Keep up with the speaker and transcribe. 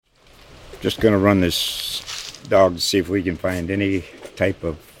Just going to run this dog to see if we can find any type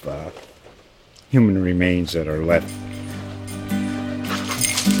of human remains that are left.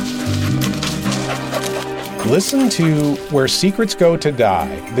 Listen to Where Secrets Go to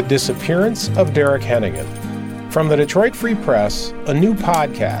Die, The Disappearance of Derek Hennigan. From the Detroit Free Press, a new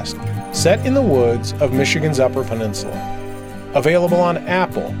podcast set in the woods of Michigan's Upper Peninsula. Available on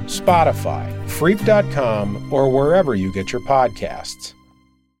Apple, Spotify, Freep.com, or wherever you get your podcasts.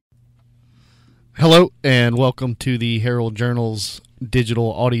 Hello, and welcome to the Herald Journal's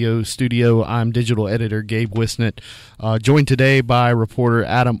digital audio studio. I'm digital editor Gabe Whisnant, joined today by reporter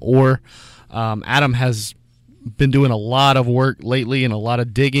Adam Orr. Adam has been doing a lot of work lately and a lot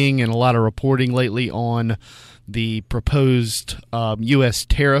of digging and a lot of reporting lately on the proposed U.S.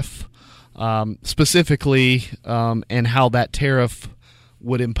 tariff, specifically, and how that tariff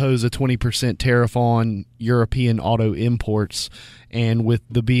would impose a 20% tariff on European auto imports. And with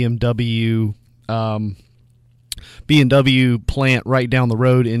the BMW plant right down the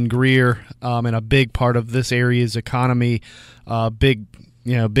road in Greer, and a big part of this area's economy, big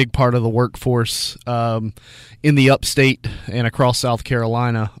part of the workforce in the upstate and across South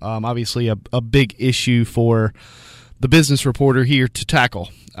Carolina. Obviously, a big issue for the business reporter here to tackle.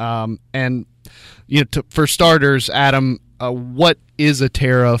 For starters, Adam, what is a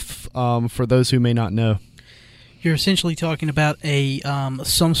tariff for those who may not know? You're essentially talking about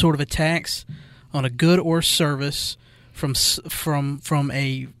some sort of a tax on a good or service from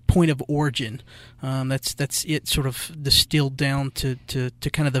a point of origin. That's it, sort of distilled down to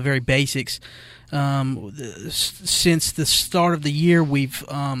kind of the very basics. Since the start of the year, we've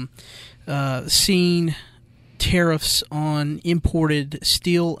seen tariffs on imported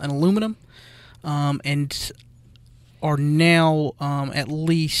steel and aluminum, and are now at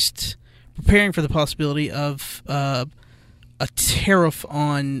least preparing for the possibility of a tariff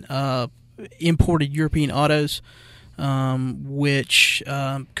on imported European autos, which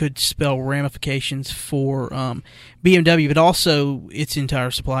could spell ramifications for BMW, but also its entire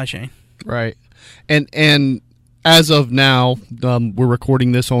supply chain. Right. And as of now, we're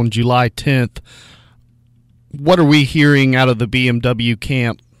recording this on July 10th. What are we hearing out of the BMW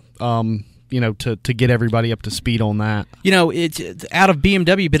camp, to get everybody up to speed on that? It's out of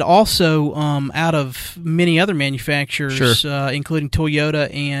BMW, but also out of many other manufacturers, sure. Including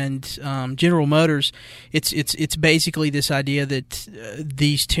Toyota and General Motors. It's basically this idea that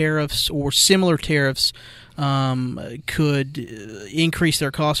these tariffs or similar tariffs could increase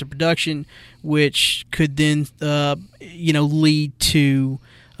their cost of production, which could then lead to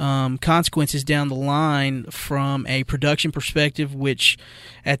consequences down the line from a production perspective, which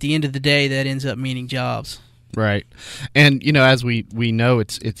at the end of the day, that ends up meaning jobs. Right. And, as we know,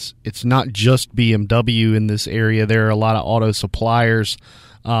 it's not just BMW in this area. There are a lot of auto suppliers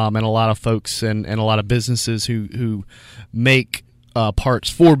and a lot of folks and a lot of businesses who make parts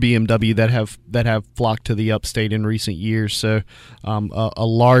for BMW that have flocked to the upstate in recent years. So a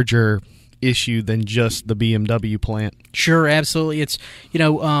larger issue than just the BMW plant. Sure, absolutely. It's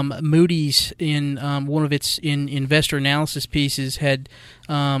Moody's in one of its investor analysis pieces had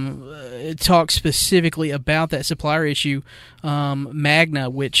talked specifically about that supplier issue.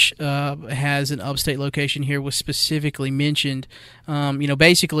 Magna, which has an upstate location here, was specifically mentioned.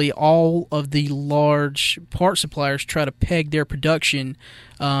 Basically all of the large part suppliers try to peg their production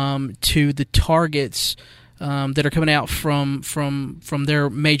to the targets that are coming out from their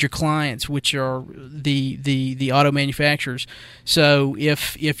major clients, which are the auto manufacturers. So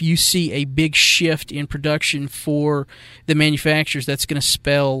if you see a big shift in production for the manufacturers, that's going to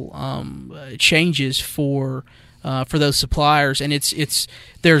spell changes for those suppliers, and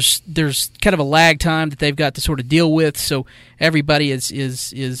there's kind of a lag time that they've got to sort of deal with. So everybody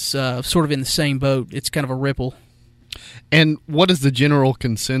is sort of in the same boat. It's kind of a ripple. And what is the general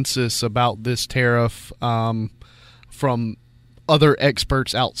consensus about this tariff from other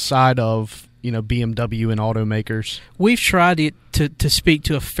experts outside of BMW and automakers? We've tried to speak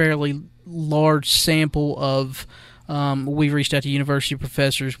to a fairly large sample of. We've reached out to university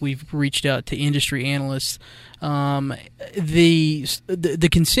professors. We've reached out to industry analysts. The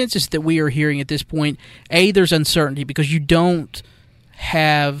consensus that we are hearing at this point, there's uncertainty because you don't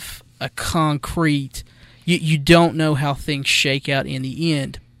have a concrete. You don't know how things shake out in the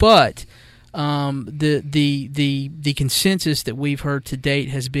end, but the consensus that we've heard to date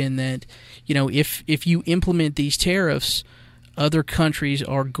has been that if you implement these tariffs, other countries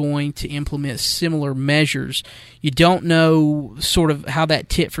are going to implement similar measures. You don't know sort of how that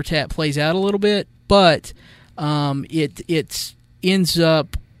tit for tat plays out a little bit, but it ends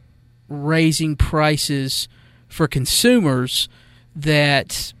up raising prices for consumers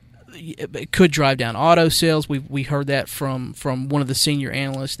that it could drive down auto sales. We heard that from one of the senior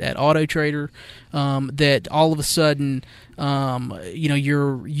analysts at Auto Trader, that all of a sudden,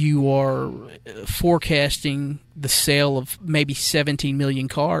 you are forecasting the sale of maybe 17 million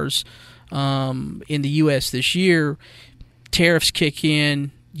cars in the U.S. this year. Tariffs kick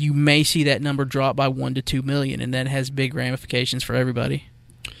in, you may see that number drop by 1 to 2 million, and that has big ramifications for everybody.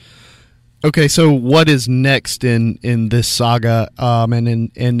 Okay, so what is next in this saga, and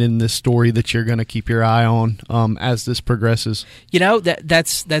in this story that you're going to keep your eye on as this progresses?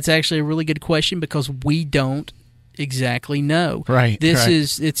 That's actually a really good question, because we don't exactly know. Right.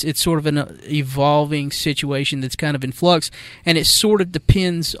 It's sort of an evolving situation that's kind of in flux, and it sort of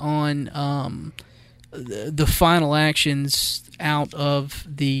depends on the final actions out of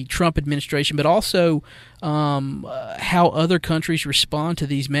the Trump administration, but also how other countries respond to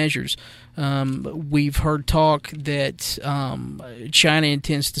these measures. We've heard talk that China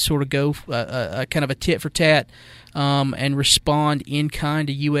intends to sort of go a kind of a tit for tat and respond in kind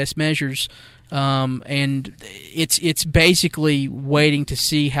to U.S. measures, and it's basically waiting to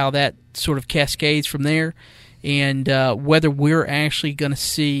see how that sort of cascades from there, and whether we're actually going to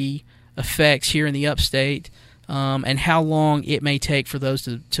see effects here in the upstate, and how long it may take for those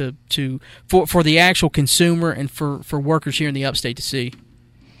for the actual consumer and for workers here in the upstate to see.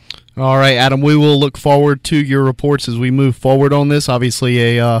 All right, Adam, we will look forward to your reports as we move forward on this.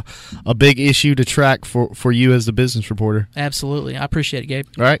 Obviously, a big issue to track for you as the business reporter. Absolutely. I appreciate it, Gabe.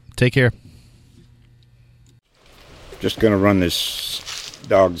 All right, take care. Just going to run this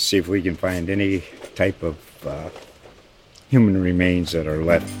dog to see if we can find any type of human remains that are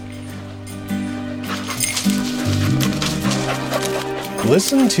left.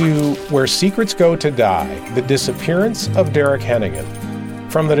 Listen to Where Secrets Go to Die, The Disappearance of Derek Hennigan.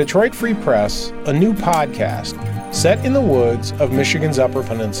 From the Detroit Free Press, a new podcast set in the woods of Michigan's Upper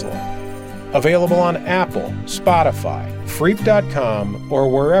Peninsula. Available on Apple, Spotify, Freep.com, or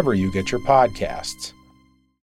wherever you get your podcasts.